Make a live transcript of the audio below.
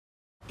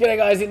G'day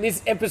guys, in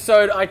this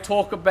episode I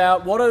talk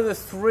about what are the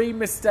 3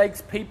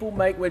 mistakes people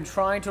make when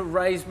trying to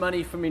raise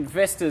money from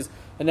investors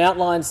and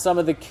outline some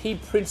of the key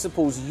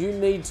principles you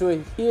need to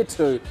adhere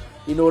to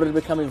in order to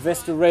become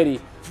investor ready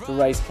to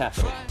raise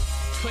capital.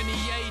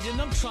 28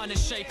 and I'm trying to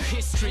shape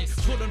history,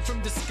 pulling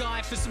from the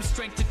sky for some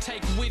strength to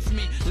take with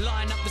me,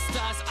 line up the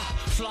stars,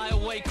 fly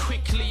away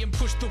quickly and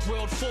push the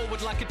world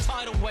forward like a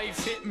tidal wave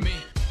hit me.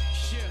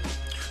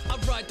 I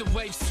ride the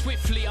waves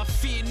swiftly, I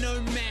fear no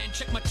man,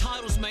 check my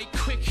titles mate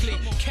quickly,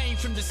 came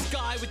from the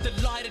sky with the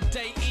light of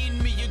day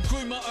in me, and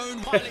grew my own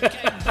while it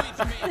came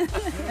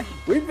with me.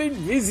 We've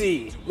been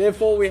busy,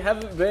 therefore we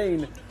haven't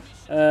been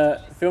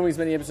filming as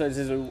many episodes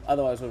as we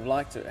otherwise would have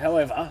liked to.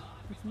 However,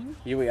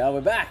 here we are,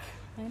 we're back.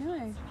 I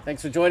know.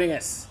 Thanks for joining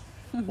us.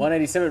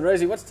 187.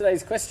 Rosie, what's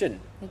today's question?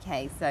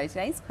 Okay, so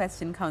today's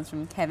question comes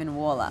from Kevin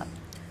Waller.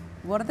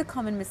 What are the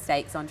common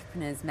mistakes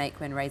entrepreneurs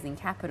make when raising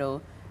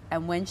capital,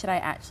 and when should I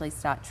actually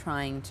start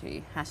trying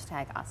to?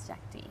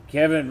 #AskJackD.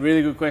 Kevin,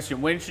 really good question.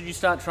 When should you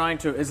start trying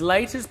to? As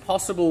late as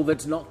possible,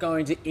 that's not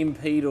going to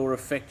impede or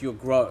affect your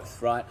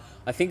growth, right?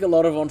 I think a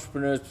lot of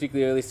entrepreneurs,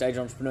 particularly early stage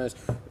entrepreneurs,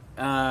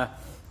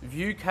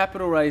 view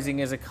capital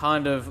raising as a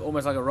kind of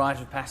almost like a rite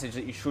of passage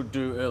that you should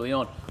do early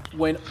on,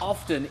 when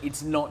often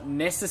it's not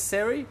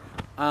necessary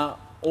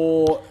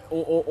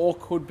or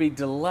could be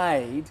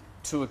delayed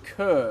to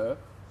occur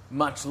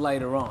much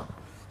later on.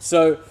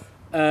 So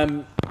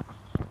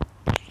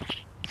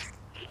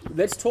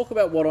let's talk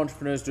about what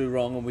entrepreneurs do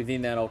wrong, and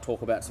within that I'll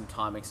talk about some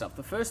timing stuff.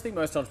 The first thing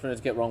most entrepreneurs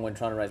get wrong when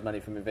trying to raise money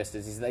from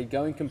investors is they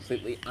go in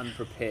completely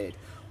unprepared.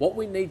 What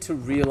we need to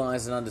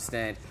realize and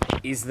understand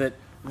is that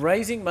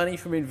raising money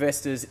from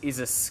investors is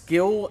a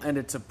skill, and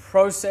it's a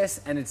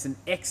process, and it's an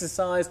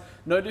exercise,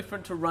 no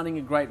different to running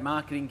a great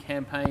marketing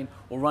campaign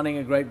or running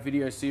a great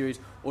video series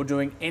or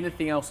doing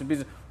anything else in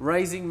business.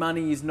 Raising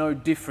money is no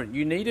different.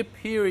 You need a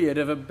period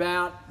of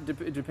about,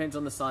 it depends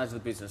on the size of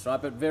the business,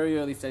 right? But very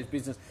early stage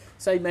business,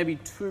 say maybe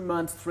 2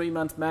 months, 3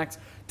 months max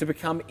to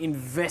become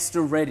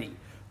investor ready,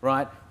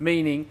 right?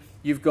 Meaning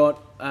you've done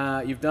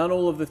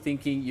all of the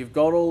thinking, you've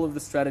got all of the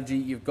strategy,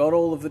 you've got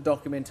all of the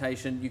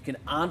documentation, you can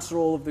answer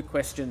all of the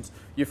questions,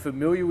 you're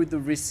familiar with the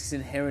risks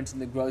inherent in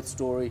the growth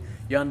story,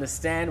 you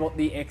understand what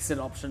the exit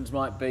options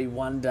might be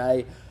one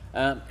day,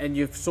 and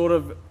you've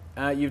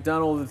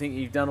done all the thinking,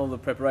 you've done all the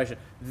preparation.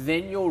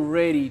 Then you're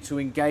ready to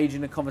engage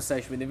in a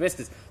conversation with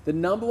investors. The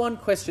number one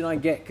question I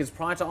get, because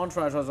prior to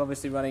Entourage I was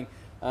obviously running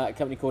a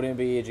company called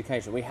MBE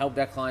Education. We helped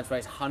our clients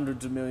raise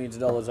hundreds of millions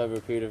of dollars over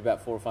a period of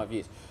about 4 or 5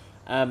 years.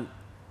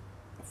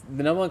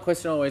 The number one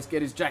question I always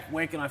get is, Jack,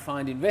 where can I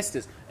find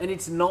investors? And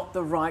it's not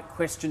the right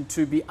question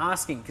to be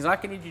asking, because I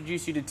can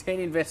introduce you to 10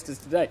 investors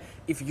today.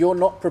 If you're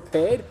not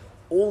prepared,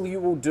 all you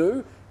will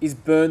do is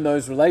burn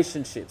those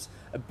relationships.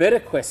 A better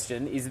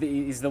question is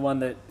the one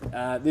that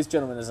this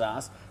gentleman has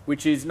asked,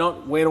 which is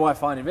not where do I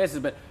find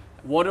investors, but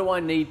what do I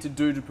need to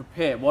do to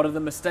prepare? What are the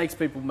mistakes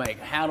people make?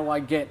 How do I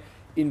get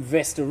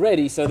investor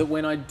ready so that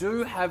when I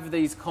do have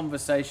these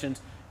conversations,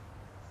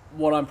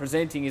 what I'm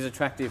presenting is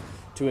attractive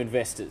to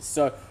investors?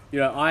 So,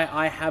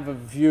 I have a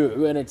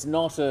view, and it's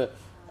not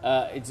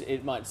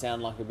it might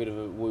sound like a bit of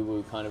a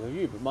woo-woo kind of a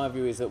view, but my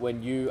view is that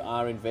when you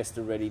are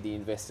investor ready, the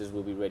investors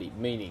will be ready.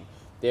 Meaning,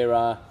 there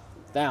are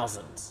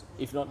thousands,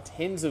 if not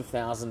tens of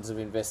thousands of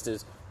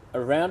investors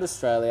around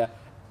Australia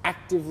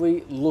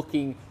actively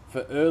looking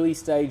for early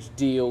stage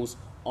deals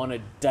on a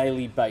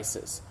daily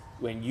basis.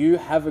 When you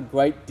have a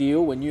great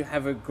deal, when you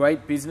have a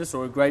great business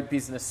or a great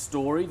business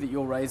story that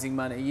you're raising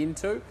money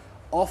into,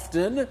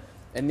 often,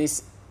 and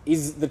this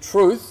is the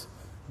truth,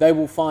 they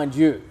will find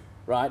you,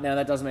 right? Now,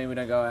 that doesn't mean we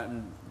don't go out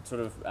and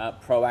sort of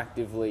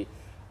proactively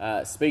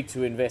speak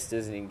to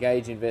investors and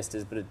engage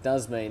investors, but it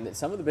does mean that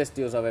some of the best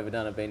deals I've ever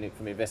done have been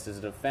from investors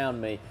that have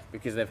found me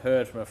because they've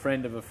heard from a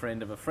friend of a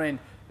friend of a friend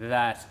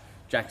that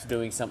Jack's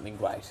doing something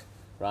great,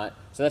 right?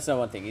 So that's number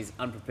one thing, is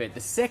unprepared. The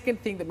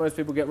second thing that most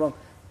people get wrong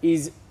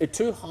is a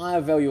too high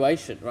a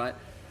valuation, right?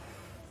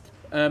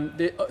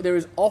 There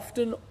is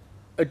often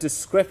a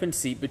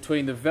discrepancy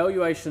between the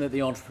valuation that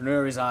the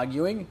entrepreneur is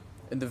arguing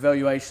and the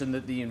valuation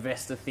that the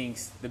investor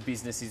thinks the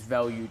business is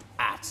valued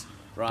at,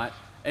 right?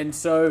 And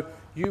so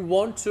you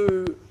want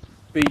to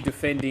be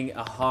defending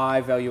a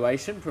high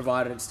valuation,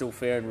 provided it's still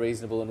fair and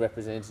reasonable and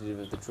representative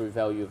of the true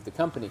value of the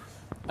company.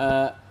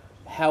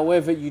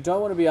 However, you don't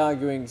want to be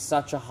arguing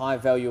such a high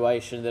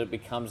valuation that it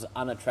becomes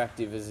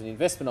unattractive as an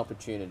investment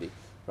opportunity,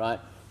 right?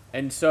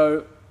 And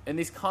so, and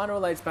this kind of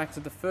relates back to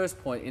the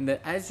first point, in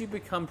that as you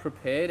become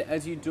prepared,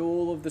 as you do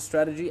all of the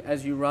strategy,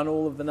 as you run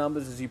all of the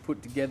numbers, as you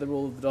put together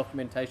all of the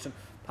documentation,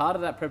 part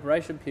of that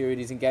preparation period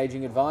is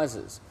engaging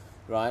advisors,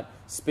 right?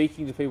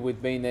 Speaking to people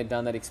with been there,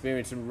 done that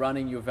experience, and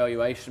running your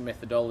valuation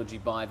methodology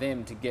by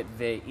them to get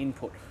their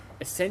input.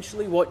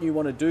 Essentially what you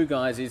want to do,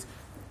 guys, is,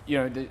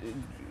 the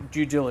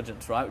due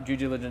diligence, right? Due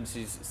diligence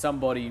is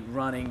somebody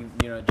running,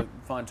 the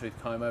fine-tooth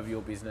comb over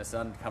your business,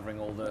 uncovering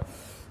all the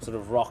sort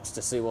of rocks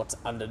to see what's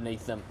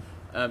underneath them.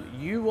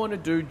 You want to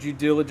do due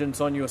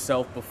diligence on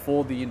yourself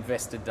before the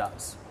investor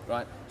does,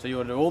 right? So you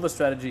want to do all the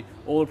strategy,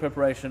 all the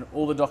preparation,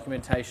 all the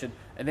documentation,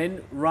 and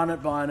then run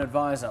it by an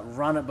advisor,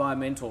 run it by a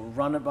mentor,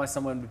 run it by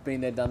someone who's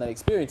been there, done that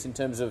experience in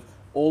terms of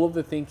all of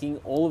the thinking,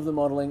 all of the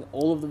modeling,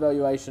 all of the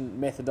valuation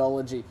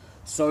methodology,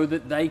 so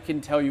that they can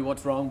tell you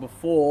what's wrong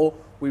before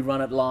we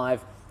run it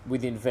live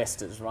with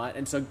investors, right?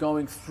 And so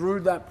going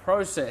through that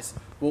process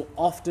will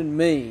often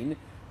mean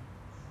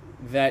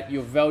that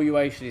your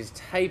valuation is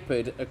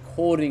tapered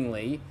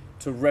accordingly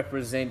to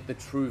represent the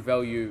true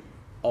value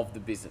of the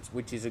business,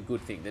 which is a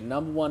good thing. The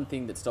number one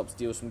thing that stops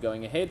deals from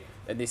going ahead,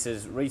 and this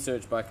is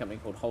research by a company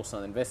called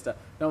Wholesale Investor,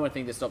 number one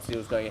thing that stops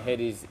deals going ahead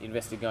is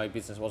investor going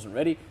business wasn't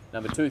ready.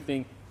 Number two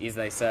thing is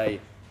they say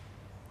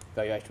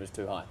valuation was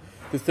too high.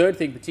 The third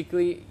thing,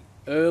 particularly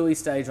early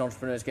stage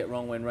entrepreneurs get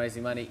wrong when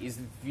raising money, is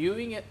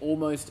viewing it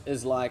almost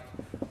as like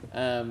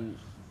the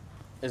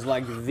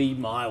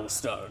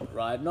milestone,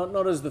 right?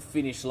 Not as the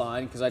finish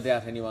line, because I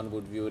doubt anyone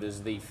would view it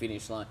as the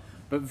finish line,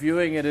 but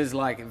viewing it as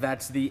like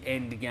that's the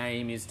end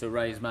game is to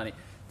raise money.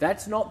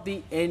 That's not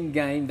the end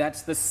game,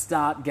 that's the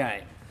start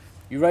game.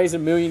 You raise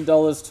 $1 million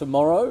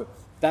tomorrow,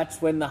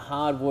 that's when the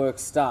hard work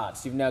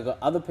starts. You've now got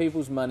other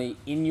people's money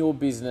in your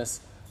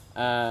business.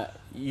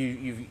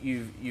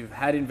 You've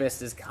had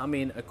investors come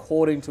in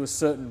according to a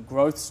certain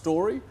growth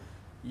story.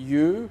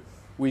 You,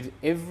 with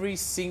every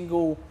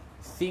single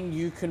thing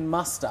you can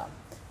muster,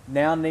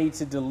 now need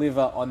to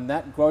deliver on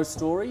that growth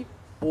story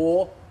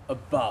or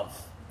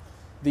above.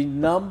 The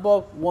number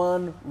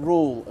one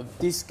rule of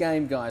this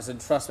game, guys, and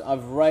trust me,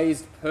 I've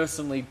raised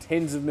personally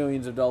tens of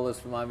millions of dollars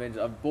for my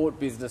ventures. I've bought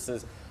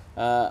businesses,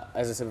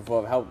 as I said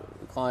before, I've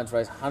helped clients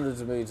raise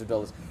hundreds of millions of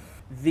dollars.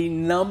 The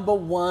number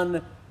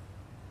one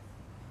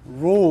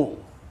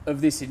rule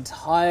of this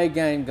entire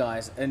game,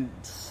 guys, and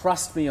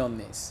trust me on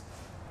this,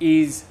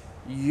 is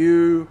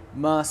you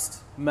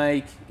must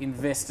make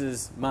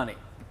investors money.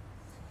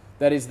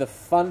 That is the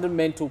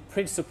fundamental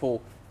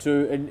principle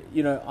to, and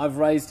you know, I've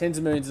raised tens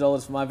of millions of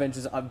dollars for my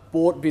ventures. I've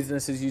bought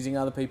businesses using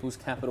other people's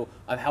capital.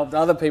 I've helped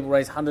other people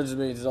raise hundreds of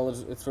millions of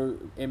dollars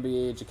through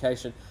MBA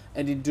education.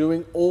 And in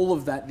doing all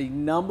of that, the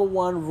number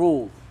one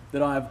rule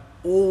that I've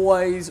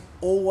always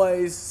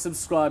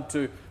subscribed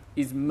to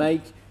is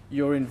make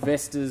your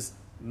investors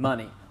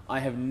money. I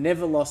have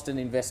never lost an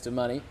investor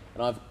money,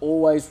 and I've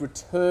always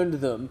returned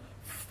them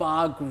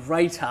far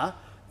greater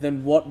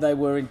than what they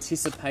were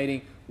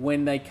anticipating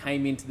when they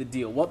came into the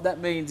deal. What that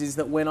means is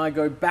that when I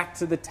go back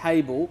to the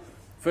table,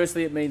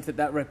 firstly, it means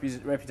that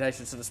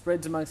reputation sort of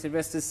spreads amongst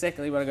investors.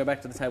 Secondly, when I go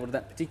back to the table to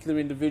that particular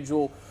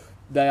individual,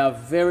 they are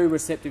very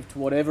receptive to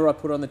whatever I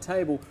put on the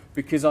table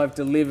because I've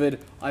delivered,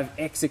 I've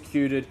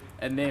executed,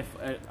 and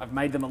therefore I've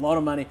made them a lot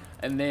of money,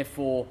 and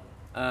therefore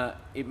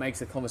it makes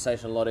the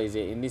conversation a lot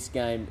easier. In this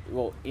game,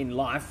 well, in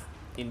life,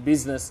 in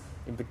business,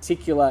 in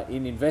particular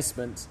in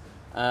investments,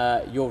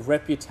 your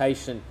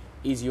reputation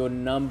is your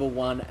number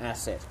one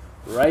asset.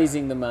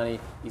 Raising the money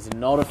is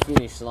not a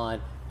finish line.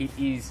 It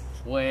is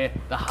where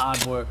the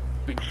hard work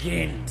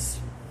begins.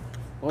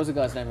 What was the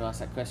guy's name who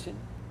asked that question?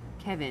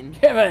 Kevin.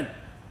 Kevin!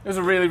 It was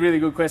a really, really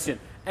good question.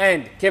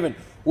 And Kevin,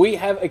 we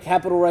have a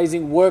capital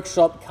raising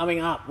workshop coming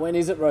up. When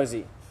is it,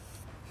 Rosie?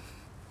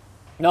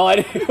 No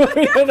idea.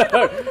 We don't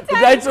know. The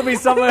dates will be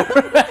somewhere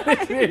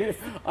around here.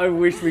 I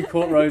wish we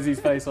caught Rosie's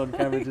face on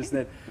camera just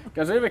then.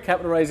 Guys, we have a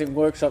capital raising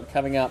workshop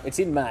coming up. It's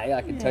in May,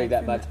 I can tell you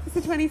that much. It's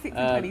the 26th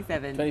and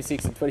 27th.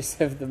 26th and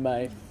 27th of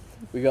May.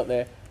 We got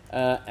there.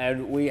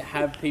 And we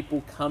have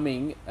people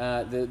coming.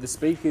 The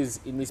speakers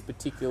in this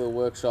particular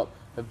workshop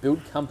have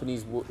built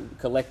companies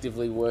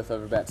collectively worth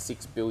over about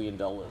 $6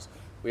 billion.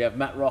 We have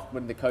Matt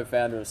Rockman, the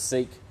co-founder of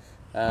Seek,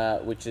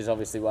 which is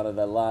obviously one of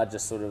the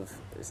largest sort of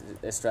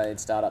Australian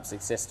startup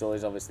success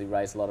stories, obviously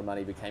raised a lot of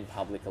money, became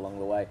public along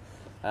the way.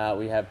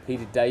 We have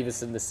Peter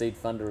Davison, the seed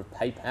funder of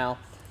PayPal,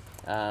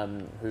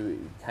 who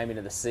came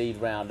into the seed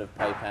round of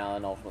PayPal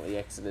and ultimately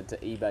exited to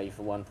eBay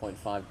for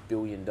 $1.5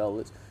 billion.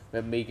 We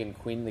have Megan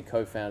Quinn, the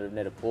co-founder of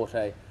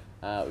Net-a-Porter.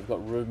 We've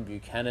got Ruben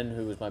Buchanan,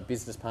 who was my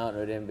business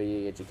partner at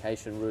MBE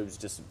Education. Ruben's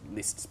just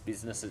lists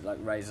businesses, like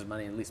raises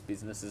money and lists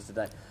businesses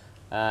today,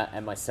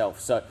 and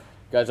myself. So,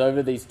 guys,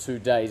 over these 2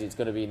 days, it's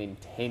going to be an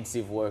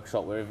intensive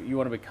workshop where if you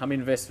want to become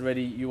investor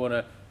ready, you want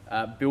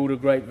to build a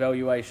great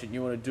valuation,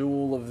 you want to do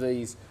all of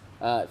these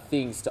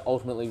things to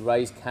ultimately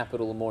raise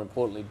capital and, more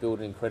importantly, build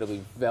an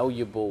incredibly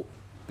valuable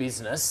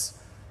business.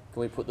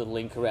 Can we put the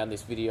link around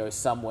this video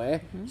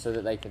somewhere so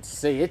that they can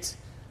see it?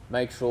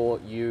 Make sure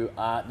you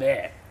are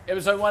there.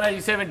 Episode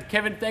 187.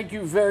 Kevin, thank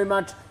you very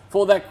much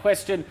for that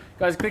question.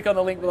 Guys, click on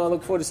the link below. I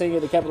look forward to seeing you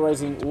at the Capital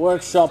Raising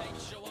Workshop.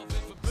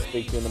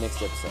 Speak to you in the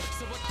next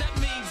episode.